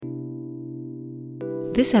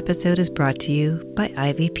This episode is brought to you by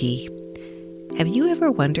IVP. Have you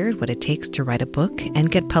ever wondered what it takes to write a book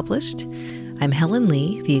and get published? I'm Helen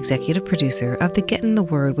Lee, the executive producer of the Get in the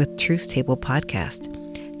Word with Truth Table podcast.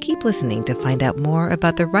 Keep listening to find out more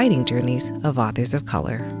about the writing journeys of authors of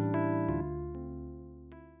color.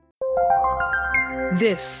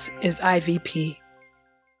 This is IVP.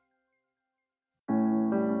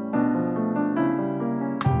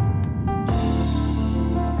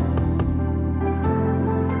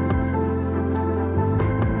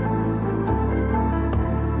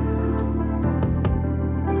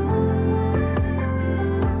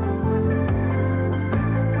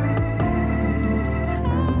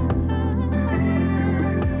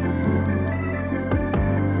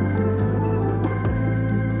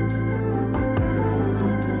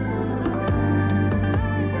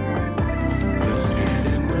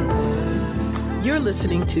 You're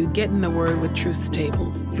listening to Get in the Word with Truth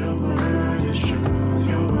Table. Your word is truth,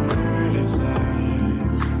 your word is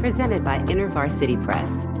life. Presented by InterVarsity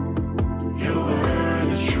Press. Your word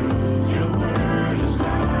is truth, your word is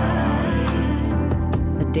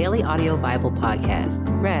life. A daily audio Bible podcast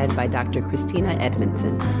read by Dr. Christina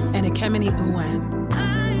Edmondson And Ekemini Uwan.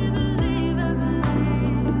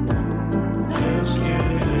 Let's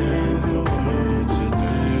get in the word today.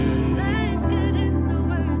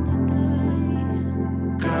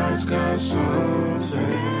 God's got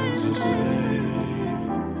something to say.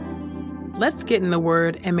 Let's get in the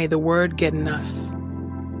Word, and may the Word get in us.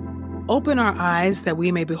 Open our eyes that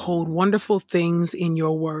we may behold wonderful things in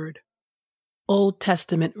your Word. Old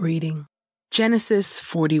Testament reading. Genesis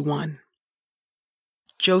 41.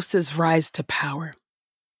 Joseph's rise to power.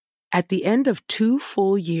 At the end of 2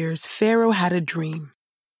 full years, Pharaoh had a dream.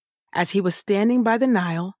 As he was standing by the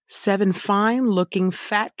Nile, 7 fine-looking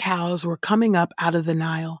fat cows were coming up out of the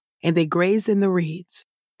Nile, and they grazed in the reeds.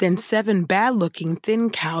 Then 7 bad-looking thin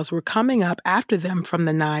cows were coming up after them from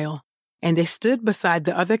the Nile, and they stood beside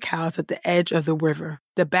the other cows at the edge of the river.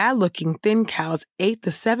 The bad-looking thin cows ate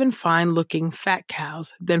the 7 fine-looking fat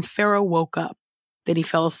cows. Then Pharaoh woke up. Then he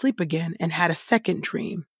fell asleep again and had a second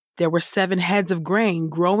dream. There were 7 heads of grain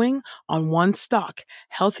growing on one stalk,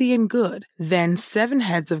 healthy and good. Then 7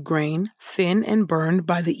 heads of grain, thin and burned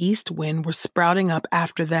by the east wind, were sprouting up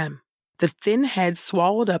after them. The thin heads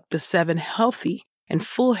swallowed up the 7 healthy and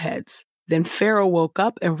full heads. Then Pharaoh woke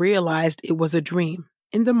up and realized it was a dream.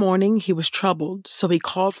 In the morning he was troubled, so he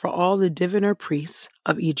called for all the diviner priests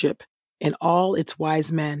of Egypt and all its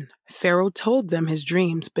wise men. Pharaoh told them his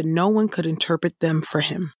dreams, but no one could interpret them for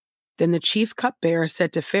him. Then the chief cupbearer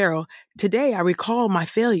said to Pharaoh, "Today I recall my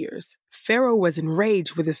failures." Pharaoh was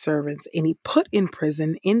enraged with his servants, and he put in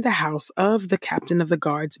prison in the house of the captain of the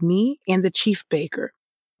guards me and the chief baker.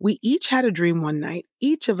 We each had a dream one night.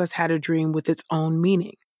 Each of us had a dream with its own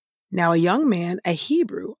meaning. Now a young man, a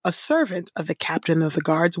Hebrew, a servant of the captain of the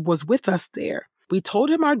guards, was with us there. We told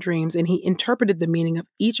him our dreams, and he interpreted the meaning of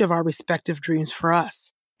each of our respective dreams for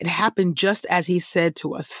us. It happened just as he said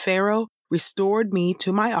to us. Pharaoh restored me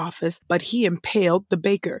to my office, but he impaled the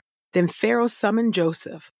baker. Then Pharaoh summoned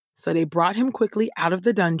Joseph. So they brought him quickly out of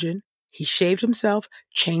the dungeon. He shaved himself,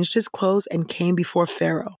 changed his clothes, and came before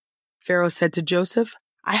Pharaoh. Pharaoh said to Joseph,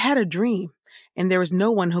 "I had a dream, and there is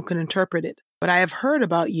no one who can interpret it. But I have heard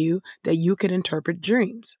about you that you can interpret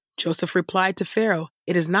dreams." Joseph replied to Pharaoh,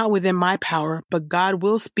 "It is not within my power, but God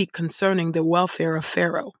will speak concerning the welfare of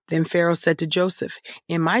Pharaoh." Then Pharaoh said to Joseph,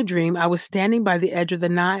 "In my dream, I was standing by the edge of the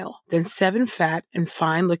Nile. Then 7 fat and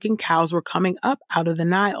fine-looking cows were coming up out of the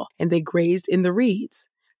Nile, and they grazed in the reeds.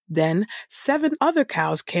 Then 7 other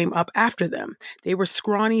cows came up after them. They were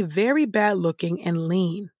scrawny, very bad-looking, and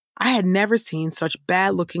lean. I had never seen such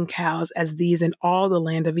bad-looking cows as these in all the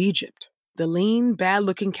land of Egypt. The lean,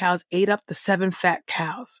 bad-looking cows ate up the 7 fat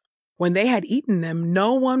cows. When they had eaten them,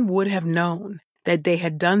 no one would have known that they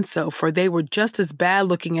had done so, for they were just as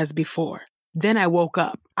bad-looking as before. Then I woke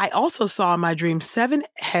up. I also saw in my dream 7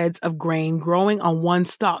 heads of grain growing on one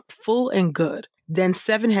stalk, full and good. Then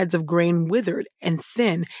 7 heads of grain withered and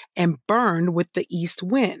thin and burned with the east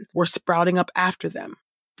wind were sprouting up after them.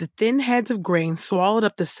 The thin heads of grain swallowed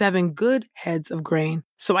up the 7 good heads of grain.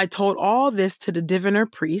 So I told all this to the diviner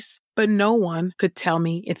priests, but no one could tell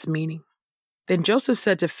me its meaning." Then Joseph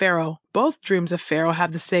said to Pharaoh, "Both dreams of Pharaoh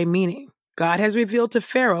have the same meaning. God has revealed to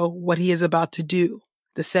Pharaoh what he is about to do.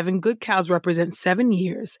 The 7 good cows represent 7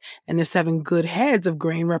 years, and the 7 good heads of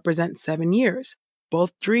grain represent 7 years.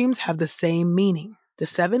 Both dreams have the same meaning. The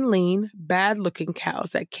 7 lean, bad-looking cows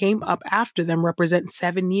that came up after them represent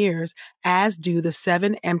 7 years, as do the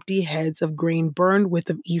 7 empty heads of grain burned with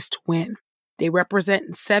the east wind. They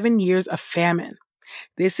represent 7 years of famine.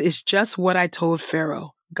 This is just what I told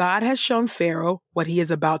Pharaoh. God has shown Pharaoh what he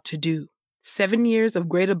is about to do. 7 years of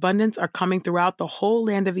great abundance are coming throughout the whole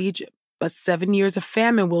land of Egypt, but 7 years of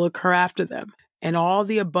famine will occur after them, and all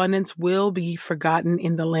the abundance will be forgotten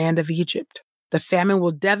in the land of Egypt. The famine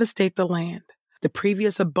will devastate the land. The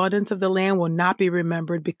previous abundance of the land will not be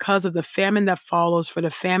remembered because of the famine that follows, for the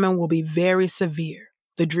famine will be very severe.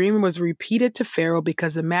 The dream was repeated to Pharaoh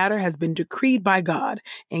because the matter has been decreed by God,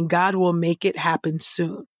 and God will make it happen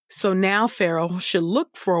soon. So now Pharaoh should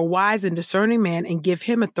look for a wise and discerning man and give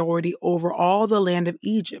him authority over all the land of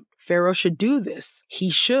Egypt. Pharaoh should do this. He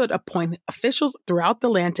should appoint officials throughout the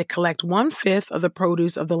land to collect 1/5 of the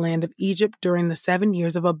produce of the land of Egypt during the 7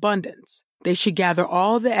 years of abundance. They should gather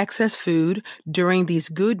all the excess food during these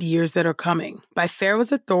good years that are coming. By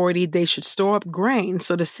Pharaoh's authority, they should store up grain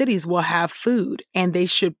so the cities will have food, and they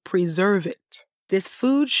should preserve it. This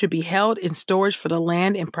food should be held in storage for the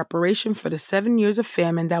land in preparation for the 7 years of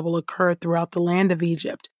famine that will occur throughout the land of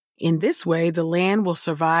Egypt. In this way, the land will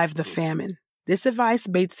survive the famine. This advice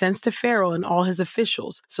made sense to Pharaoh and all his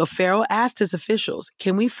officials. So Pharaoh asked his officials,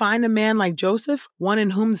 "Can we find a man like Joseph, one in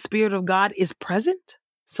whom the Spirit of God is present?"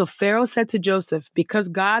 So Pharaoh said to Joseph, "Because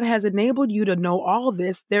God has enabled you to know all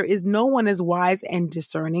this, there is no one as wise and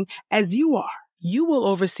discerning as you are. You will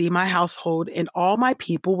oversee my household, and all my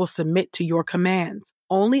people will submit to your commands.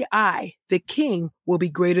 Only I, the king, will be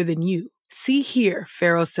greater than you. See here,"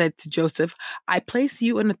 Pharaoh said to Joseph, "I place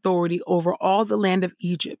you in authority over all the land of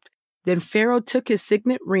Egypt." Then Pharaoh took his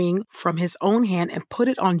signet ring from his own hand and put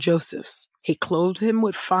it on Joseph's. He clothed him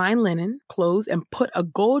with fine linen clothes and put a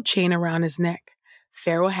gold chain around his neck.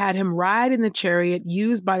 Pharaoh had him ride in the chariot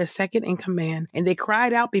used by the second in command, and they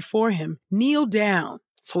cried out before him, "Kneel down."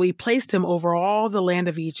 So he placed him over all the land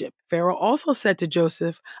of Egypt. Pharaoh also said to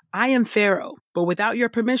Joseph, "I am Pharaoh, but without your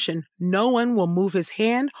permission, no one will move his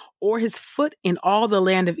hand or his foot in all the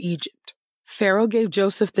land of Egypt." Pharaoh gave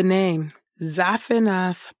Joseph the name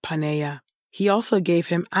Zaphenath-Paneah. He also gave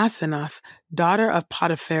him Asenath, daughter of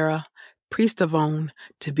Potiphera, priest of On,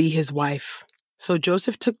 to be his wife. So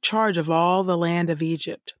Joseph took charge of all the land of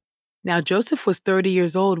Egypt. Now Joseph was 30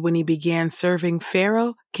 years old when he began serving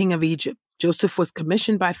Pharaoh, king of Egypt. Joseph was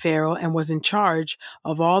commissioned by Pharaoh and was in charge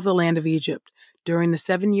of all the land of Egypt. During the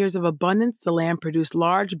 7 years of abundance, the land produced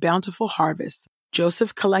large, bountiful harvests.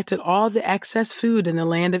 Joseph collected all the excess food in the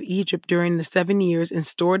land of Egypt during the 7 years and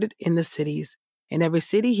stored it in the cities. In every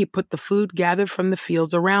city, he put the food gathered from the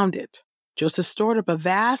fields around it. Joseph stored up a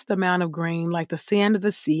vast amount of grain like the sand of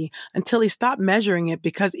the sea until he stopped measuring it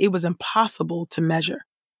because it was impossible to measure.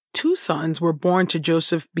 2 sons were born to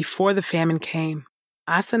Joseph before the famine came.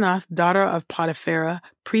 Asenath, daughter of Potiphera,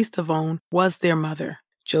 priest of On, was their mother.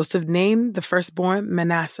 Joseph named the firstborn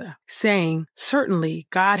Manasseh, saying, "Certainly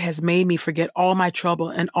God has made me forget all my trouble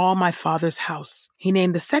and all my father's house." He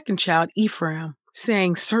named the second child Ephraim,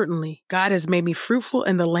 saying, "Certainly God has made me fruitful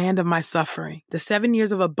in the land of my suffering." The 7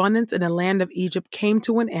 years of abundance in the land of Egypt came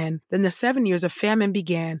to an end. Then the 7 years of famine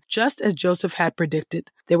began, just as Joseph had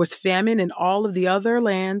predicted. There was famine in all of the other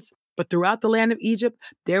lands, but throughout the land of Egypt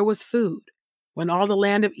there was food. When all the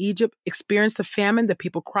land of Egypt experienced a famine, the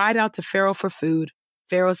people cried out to Pharaoh for food.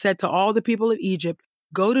 Pharaoh said to all the people of Egypt,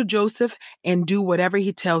 "Go to Joseph and do whatever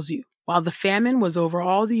he tells you." While the famine was over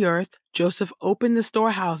all the earth, Joseph opened the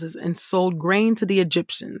storehouses and sold grain to the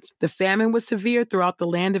Egyptians. The famine was severe throughout the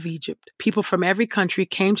land of Egypt. People from every country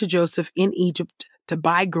came to Joseph in Egypt to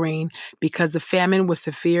buy grain because the famine was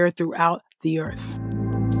severe throughout the earth.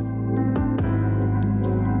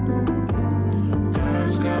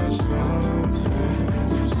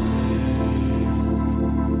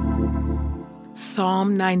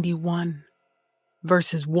 Psalm 91,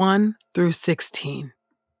 verses 1 through 16.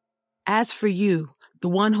 As for you, the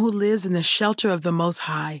one who lives in the shelter of the Most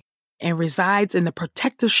High and resides in the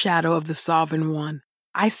protective shadow of the Sovereign One,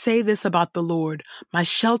 I say this about the Lord, my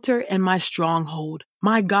shelter and my stronghold,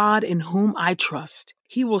 my God in whom I trust.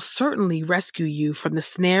 He will certainly rescue you from the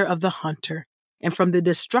snare of the hunter and from the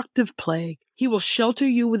destructive plague. He will shelter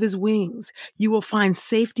you with his wings. You will find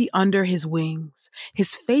safety under his wings.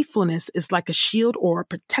 His faithfulness is like a shield or a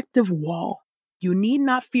protective wall. You need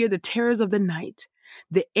not fear the terrors of the night,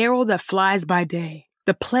 the arrow that flies by day,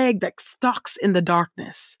 the plague that stalks in the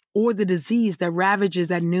darkness, or the disease that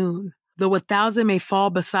ravages at noon. Though 1,000 may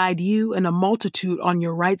fall beside you and a multitude on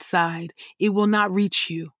your right side, it will not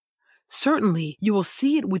reach you. Certainly, you will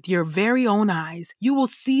see it with your very own eyes. You will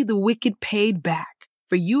see the wicked paid back.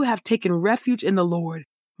 For you have taken refuge in the Lord,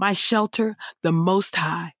 my shelter, the Most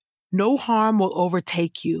High. No harm will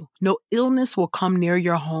overtake you. No illness will come near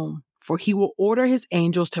your home, for he will order his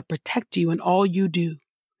angels to protect you in all you do.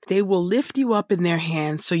 They will lift you up in their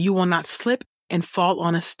hands so you will not slip and fall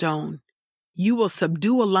on a stone. You will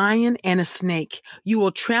subdue a lion and a snake. You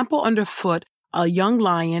will trample underfoot a young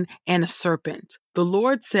lion and a serpent. The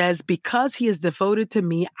Lord says, because he is devoted to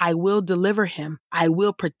me, I will deliver him. I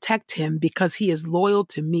will protect him because he is loyal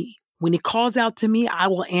to me. When he calls out to me, I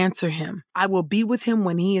will answer him. I will be with him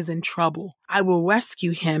when he is in trouble. I will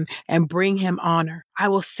rescue him and bring him honor. I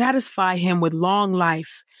will satisfy him with long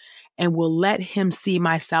life and will let him see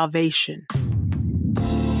my salvation.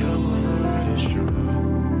 Your word is true.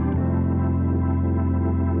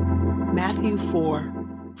 Matthew 4,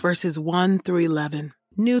 verses 1 through 11.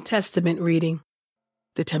 New Testament reading.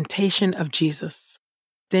 The temptation of Jesus.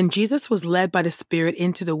 Then Jesus was led by the Spirit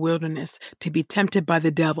into the wilderness to be tempted by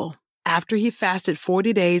the devil. After he fasted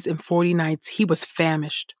 40 days and 40 nights, he was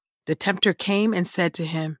famished. The tempter came and said to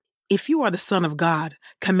him, "If you are the Son of God,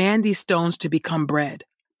 command these stones to become bread."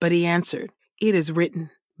 But he answered, "It is written,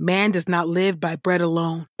 man does not live by bread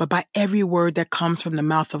alone, but by every word that comes from the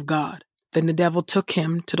mouth of God." Then the devil took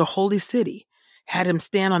him to the holy city, had him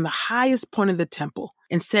stand on the highest point of the temple,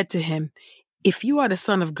 and said to him, "If you are the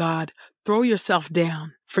Son of God, throw yourself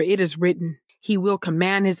down, for it is written, he will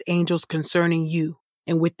command his angels concerning you,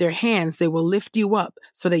 and with their hands they will lift you up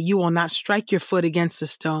so that you will not strike your foot against a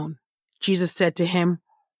stone." Jesus said to him,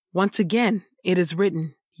 "Once again, it is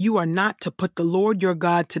written, you are not to put the Lord your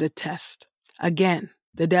God to the test." Again,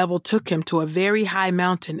 the devil took him to a very high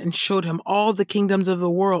mountain and showed him all the kingdoms of the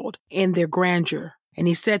world and their grandeur. And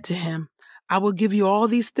he said to him, "I will give you all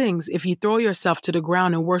these things if you throw yourself to the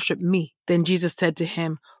ground and worship me." Then Jesus said to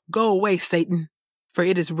him, "Go away, Satan, for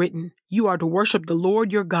it is written, you are to worship the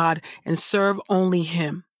Lord your God and serve only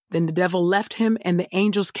him." Then the devil left him, and the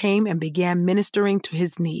angels came and began ministering to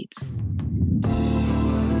his needs.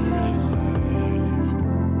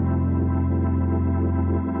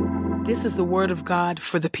 This is the word of God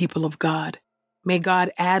for the people of God. May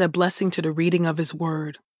God add a blessing to the reading of his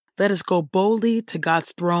word. Let us go boldly to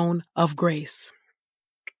God's throne of grace.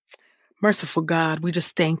 Merciful God, we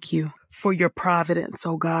just thank you for your providence,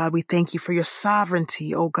 oh God. We thank you for your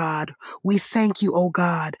sovereignty, oh God. We thank you, oh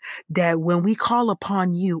God, that when we call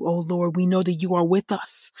upon you, oh Lord, we know that you are with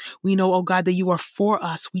us. We know, oh God, that you are for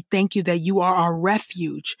us. We thank you that you are our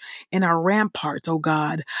refuge and our ramparts, oh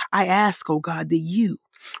God. I ask, oh God, that you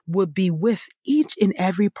would be with each and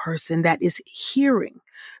every person that is hearing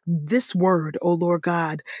this word, oh Lord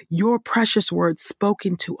God, your precious word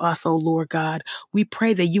spoken to us, oh Lord God. We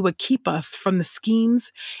pray that you would keep us from the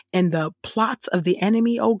schemes and the plots of the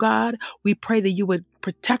enemy, oh God. We pray that you would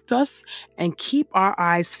protect us and keep our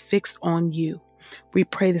eyes fixed on you. We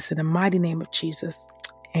pray this in the mighty name of Jesus.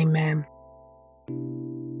 Amen.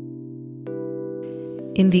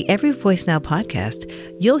 In the Every Voice Now podcast,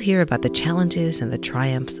 you'll hear about the challenges and the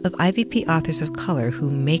triumphs of IVP authors of color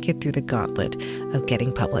who make it through the gauntlet of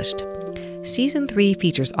getting published. Season 3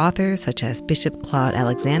 features authors such as Bishop Claude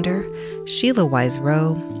Alexander, Sheila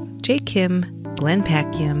Wise-Rowe, Jay Kim, Glenn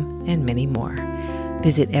Packiam, and many more.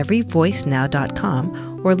 Visit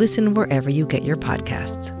everyvoicenow.com or listen wherever you get your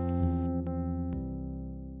podcasts.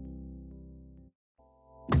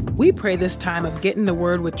 We pray this time of Getting the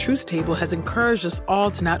Word with Truth Table has encouraged us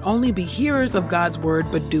all to not only be hearers of God's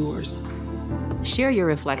word, but doers. Share your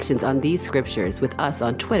reflections on these scriptures with us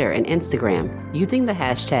on Twitter and Instagram using the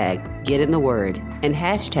hashtag #GetInTheWord and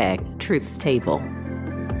hashtag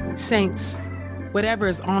 #TruthsTable. Saints, whatever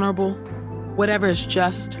is honorable, whatever is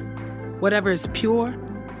just, whatever is pure,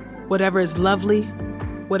 whatever is lovely,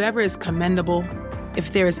 whatever is commendable,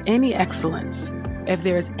 if there is any excellence, if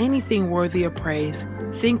there is anything worthy of praise,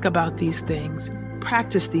 think about these things,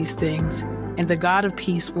 practice these things, and the God of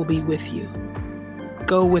peace will be with you.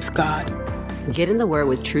 Go with God. Get in the Word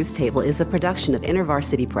with Truth Table is a production of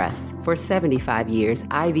InterVarsity Press. For 75 years,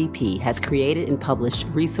 IVP has created and published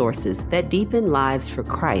resources that deepen lives for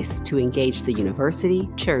Christ to engage the university,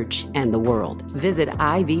 church, and the world. Visit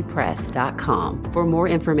ivpress.com for more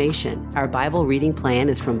information. Our Bible reading plan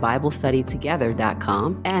is from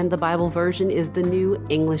BibleStudyTogether.com, and the Bible version is the New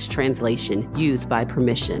English Translation used by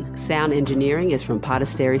permission. Sound engineering is from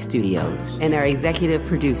Podastery Studios, and our executive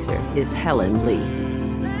producer is Helen Lee.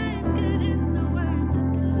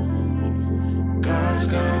 God's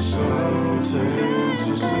got something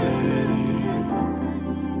to say.